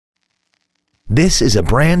This is a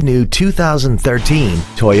brand new 2013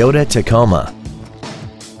 Toyota Tacoma.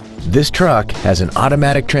 This truck has an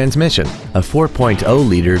automatic transmission, a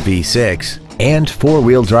 4.0-liter V6, and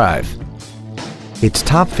four-wheel drive. Its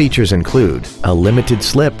top features include a limited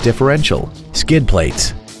slip differential, skid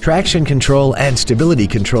plates, traction control and stability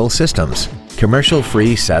control systems,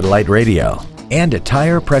 commercial-free satellite radio, and a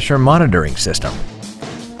tire pressure monitoring system.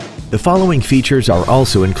 The following features are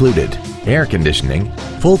also included: air conditioning,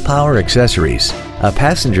 full power accessories, a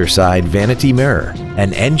passenger side vanity mirror,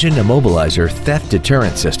 an engine immobilizer theft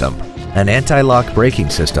deterrent system, an anti-lock braking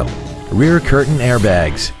system, rear curtain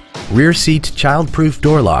airbags, rear seat child-proof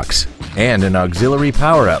door locks, and an auxiliary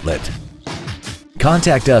power outlet.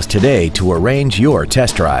 Contact us today to arrange your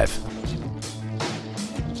test drive.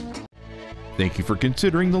 Thank you for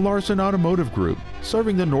considering the Larson Automotive Group,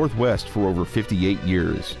 serving the Northwest for over 58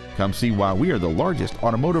 years. Come see why we are the largest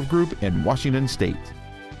automotive group in Washington State.